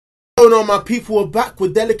going on, my people? We're back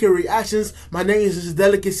with Delicate Reactions. My name is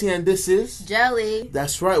Mr.Delicacy and this is... Jelly.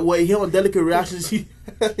 That's right, we're here on Delicate Reactions. You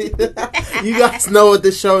guys know what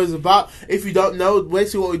this show is about. If you don't know,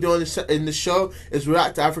 basically what we do in the show is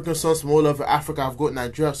react to African songs from all over Africa. I've got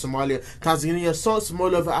Nigeria, Somalia, Tanzania, songs from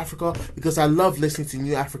all over Africa because I love listening to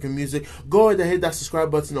new African music. Go ahead and hit that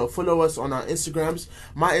subscribe button or follow us on our Instagrams.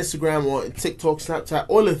 My Instagram or TikTok, Snapchat,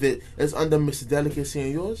 all of it is under Mr. Delicacy,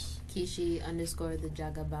 and yours? Kishi_the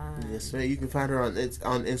Jagaban. Yes, man. You can find her on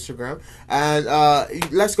Instagram. And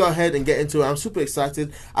let's go ahead and get into it. I'm super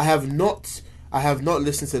excited. I have not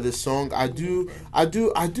listened to this song. I do.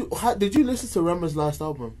 Did you listen to Rema's last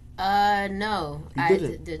album? No. I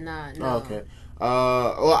did not. No. Oh, okay.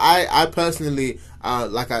 Well, I personally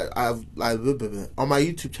like I've on my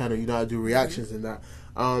YouTube channel, you know, I do reactions and that.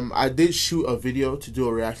 I did shoot a video to do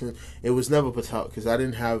a reaction. It was never put out because I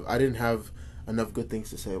didn't have enough good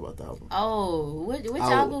things to say about the album. Oh, which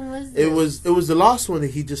album was this? It was the last one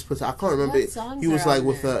that he just put out. I can't remember. What songs he was are like on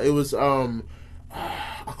with there? it was I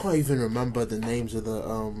can't even remember the names of the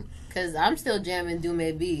Cause I'm still jamming Do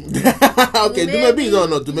Me Be. Okay, Do Me Be,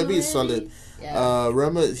 no, Do Me Be is Be. solid. Yeah.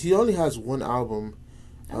 Rema, he only has one album.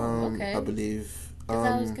 Okay. I believe.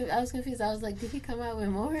 I was confused. I was like, did he come out with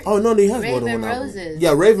more? Oh no, he has more than Raven one Roses. album.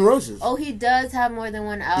 Yeah, Raven Roses. Oh, he does have more than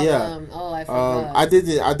one album. Yeah. Oh, I forgot. I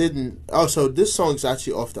didn't. Oh, so this song's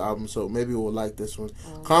actually off the album, so maybe we'll like this one.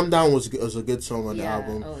 Oh. Calm Down was a good song on the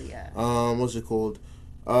album. Oh yeah. What's it called?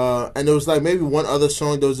 And there was like maybe one other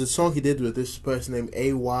song. There was a song he did with this person named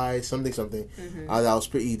AY something. Mm-hmm. That was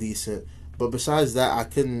pretty decent. But besides that, I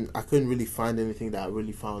couldn't really find anything that I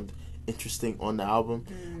really found interesting on the album.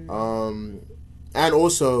 And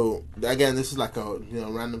also, again, this is like a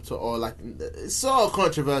random to all, like, it's so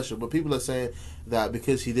controversial, but people are saying that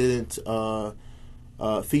because he didn't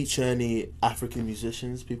feature any African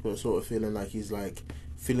musicians, people are sort of feeling like he's like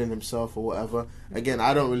feeling himself or whatever. Again,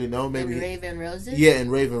 I don't really know. Maybe in Raven Roses. Yeah,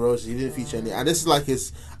 in Raven Roses, he didn't feature any, and this is like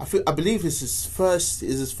his. I believe it's his first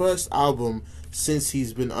album since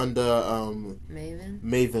he's been under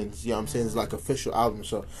Mavens. Yeah, I'm saying it's like official album.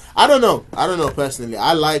 So I don't know personally.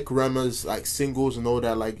 I like Rema's like singles and all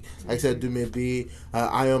that. Like I said, Do Me Be,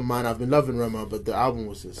 Iron Man. I've been loving Rema, but the album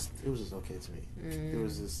was just okay to me. It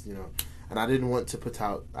was just and I never want to put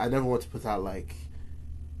out like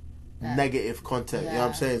negative content. You know what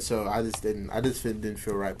I'm saying? So I just didn't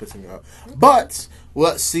feel right putting it out. But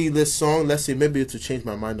let's see this song. Let's see, maybe it'll change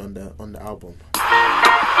my mind on the album.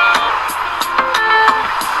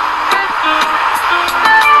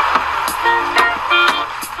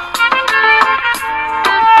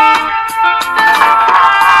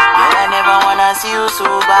 See you so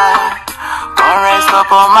bad. Come rest up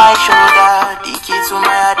on my shoulder. The key to my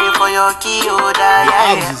heart for your key holder.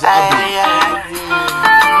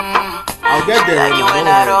 I'll get there. Like you when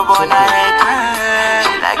I rub on her head.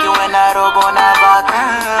 Like you when I rub on her back.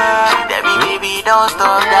 Baby, don't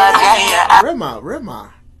stop that.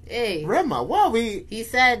 Rema. Hey. Rema, why are we? He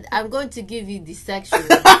said, I'm going to give you the section.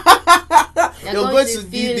 You're going to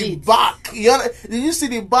give the back. Did you see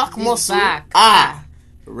the back muscle? Back.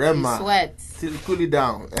 Rema. Sweat. Cool it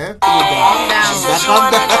down, eh? Cool it down. She said she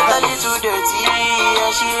wanna get a little dirty,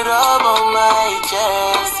 and she rub on my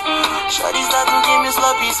chest. Shawty start to give me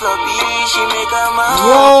sloppy. She make a man.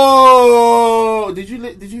 Whoa! Did you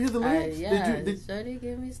hear the lyrics? Yeah. Shawty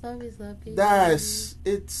give me sloppy. That's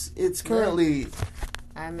it's currently.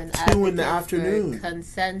 I'm an 2 in the afternoon.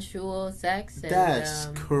 Consensual sex. And, that's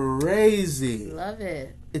crazy. Love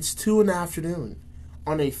it. It's 2 in the afternoon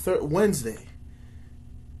on a Wednesday.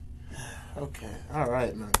 Okay, all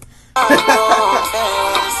right, man.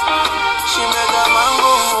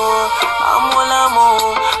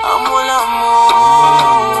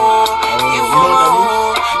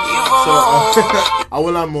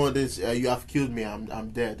 Awolamo, this you have killed me.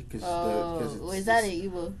 I'm dead because is that an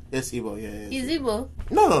Igbo? It's Igbo, yeah. He's Igbo?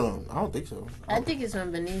 No, I don't think so. I think it's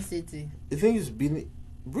from Benin City. You think it's Benin?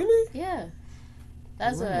 Really? Yeah,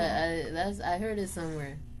 that's what I heard it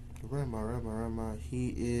somewhere. Rema.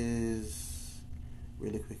 He is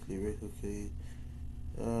really quickly.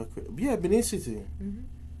 Yeah, Benin City.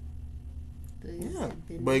 Yeah,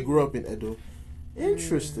 but he grew up in Edo.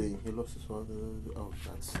 Interesting. He lost his father. Oh,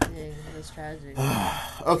 that's tragic.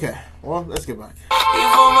 Okay, well, let's get back. He's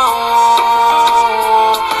beautiful.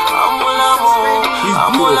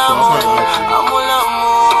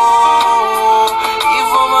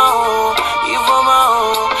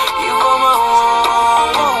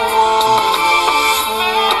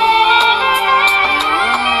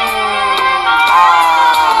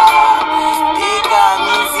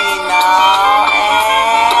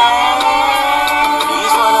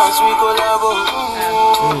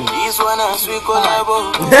 one a sweet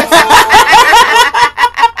collabo.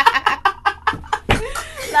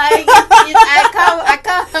 Like I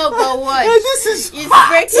can't help but watch. It's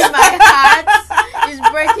breaking my heart. It's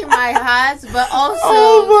breaking my heart, but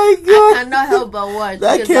also I cannot help but watch.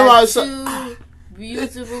 That came out two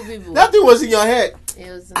beautiful people. That thing was in your head. It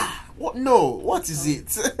was. What? No, what is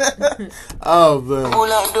it? Oh man.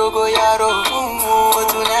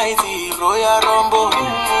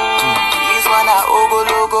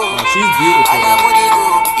 She's beautiful.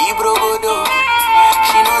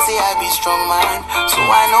 She knows say I be strong man, so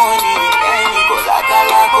I know any go like.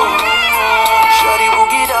 Shorty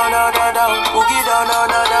boogie down, boogie down,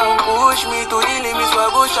 push me to the limits, so I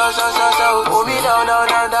go shout, hold me down,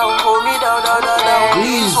 hold me down.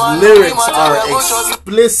 These lyrics are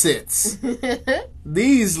explicit.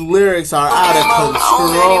 These lyrics are out of control.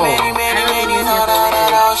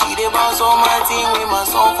 She dey bounce on my team with my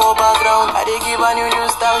song for background. I dey give her new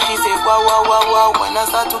style. She say wow. When I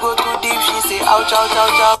start to go too deep, she say ouch.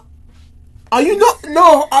 Are you not?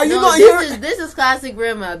 No, are you not hearing? This is classic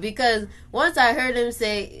Rema, because once I heard him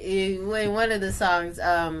say in one of the songs,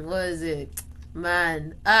 what is it?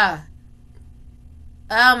 Man, oh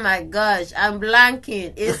my gosh, I'm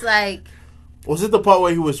blanking. It's like. Was it the part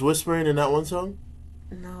where he was whispering in that one song?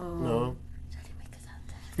 No.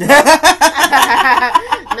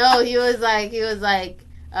 No, he was like,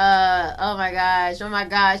 oh my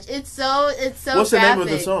gosh. It's so What's graphic. the name of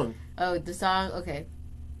the song? Oh, the song, okay.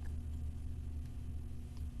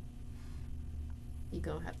 You're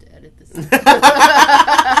gonna have to edit this.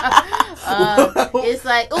 It's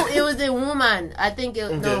like, it was a woman. I think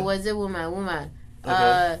was it woman?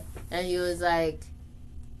 Okay. And he was like,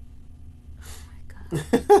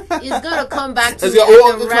 it's gonna come back to me at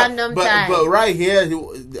a random time. But right here,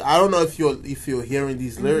 I don't know if you're hearing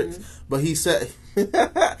these lyrics, but he said,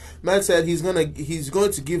 man said he's going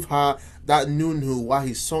to give her that nunu while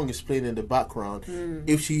his song is playing in the background.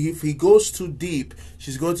 If he goes too deep,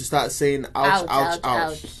 she's going to start saying ouch.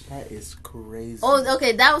 That is crazy. Oh,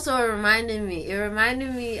 okay, that was what it reminded me. It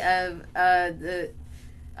reminded me of the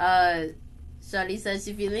Shawty said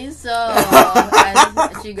she feeling so.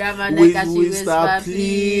 And she grabbed my neck and she whispered,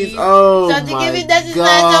 please. Oh, so to give me that, she's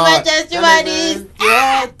like, so my testimonies.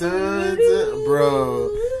 Bro,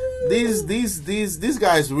 these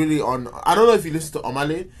guys really on. I don't know if you listen to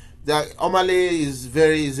Omale. That Omale is a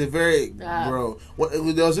very bro.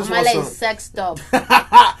 There was this Omale one song. is sexed up.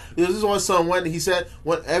 There was this one song when he said,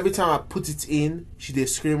 every time I put it in, she did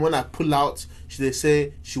scream. When I pull out, she did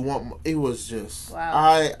say she want more. It was just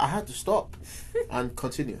I had to stop and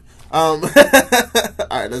continue. Alright,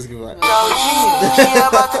 let's give it. She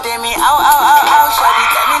about to tell me ow. Shawty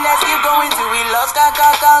tell me let's keep going till we lost count.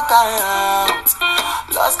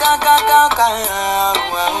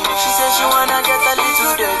 She said she wanna get a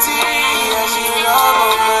little dirty, and she love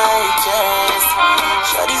on my chest.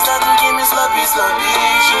 Shawty start to give me sloppy.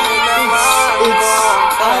 She make a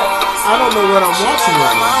I don't know what I'm watching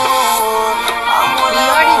right now. He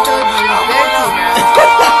already told you it's dirty now.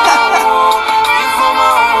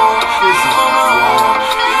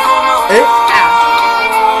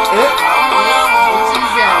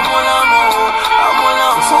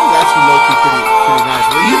 The song's actually low-key pretty nice,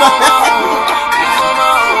 but you know.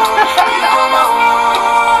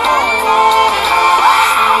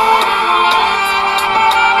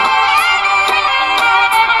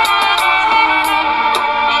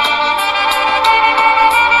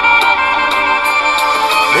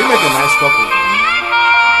 They make a nice couple.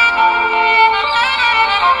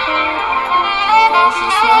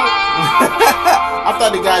 After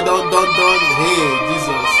the guy don't, hey,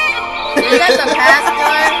 Jesus. Is that the pastor?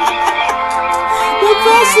 The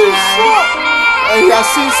pastor is short. He has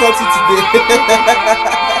seen something today.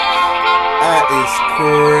 That is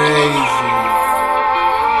crazy.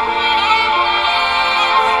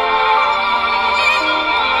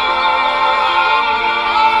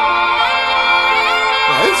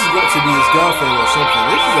 Now, this has got to be his girlfriend or something.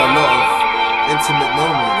 This is a lot of intimate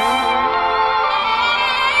moments.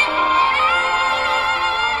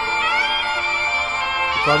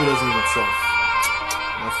 Probably doesn't even self.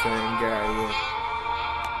 My friend Gary, yeah.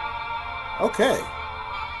 Okay.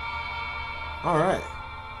 Alright.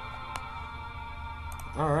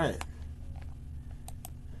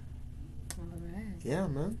 Yeah,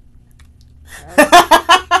 man.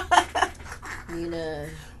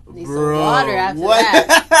 Need some water after that.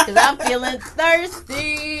 Because I'm feeling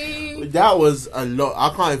thirsty. That was a lot.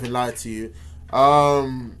 I can't even lie to you.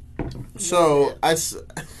 So, I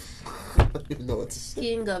don't even know what to say.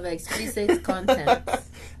 King of explicit content.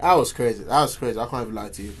 That was crazy. I can't even lie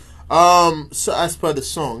to you. So as per the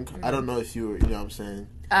song, I don't know if you know what I'm saying.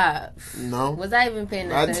 No. Was I even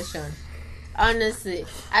paying attention? Honestly,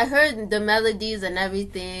 I heard the melodies and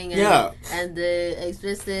everything, and, and the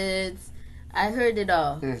explicits. I heard it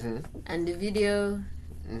all, and the video.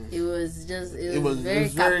 It was just it was very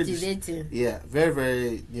captivating. Very,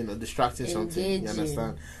 very, distracting. Engaging. Something. You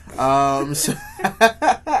understand? So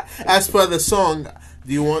as per the song,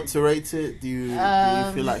 do you want to rate it? Do you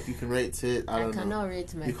feel like you can rate it? I don't know. Cannot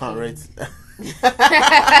rate my. You can't rate it.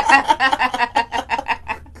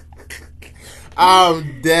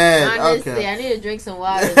 I'm dead. Honestly, okay. I need to drink some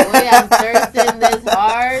water. The way I'm thirsting this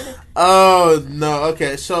hard. Oh no.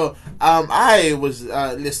 Okay. So I was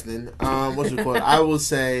listening. What's it called? I will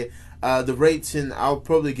say the rating. I'll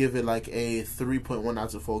probably give it like a 3.1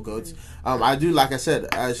 out of 4 goats. I do, like I said.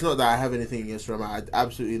 It's not that I have anything against Rema. I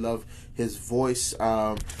absolutely love his voice.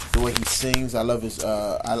 The way he sings. I love his.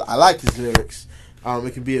 I like his lyrics.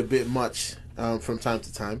 It can be a bit much from time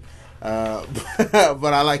to time.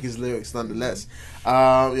 But I like his lyrics nonetheless. You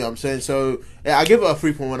know what I'm saying? So yeah, I give it a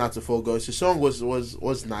 3.1 out of 4 goats. The song was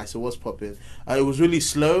nice. It was popping. It was really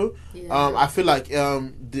slow. I feel like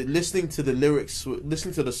listening to the lyrics,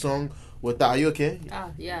 listening to the song without. Are you okay?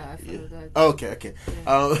 Yeah, I feel good. Okay.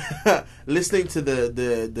 Yeah. Listening to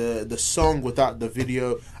the song without the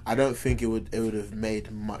video, I don't think it would have made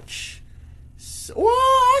much. Well,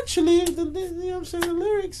 actually, you know what I'm saying, the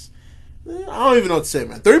lyrics. I don't even know what to say,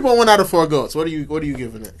 man. 3.1 out of 4 goats. What are you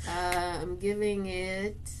giving it? I'm giving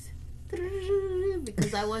it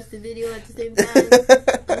because I watched the video at the same time.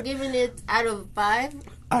 I'm giving it out of 5.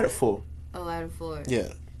 Out of 4. Oh, out of 4. Yeah.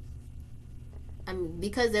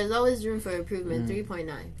 Because there's always room for improvement. 3.9.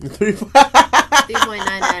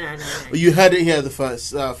 3.99. You heard it here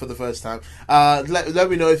for the first time. Let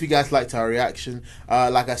me know if you guys liked our reaction.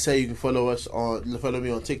 Like I say, you can follow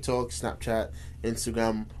me on TikTok, Snapchat,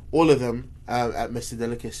 Instagram, all of them at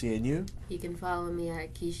Mr.Delicacy. And you? You can follow me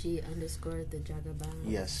at Kishi_the_Jagaban.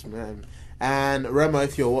 Yes, man. And Rema,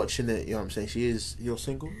 if you're watching it, you know what I'm saying, you're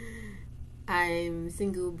single? I'm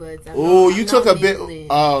single, but you took a bit.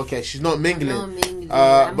 Oh, okay. She's not mingling. I'm not mingling.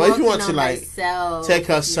 But if you want to myself, take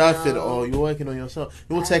her surfing, or you're working on yourself,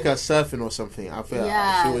 you want to take her surfing or something. I feel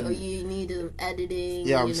or you need editing.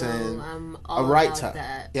 Yeah, I'm saying I'm all a writer. About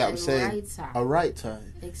that. Yeah, I'm saying a writer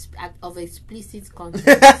of explicit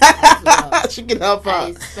content. As well. She can help out.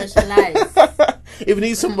 I specialize. If you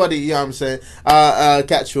need somebody, yeah, I'm saying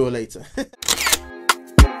catch you all later.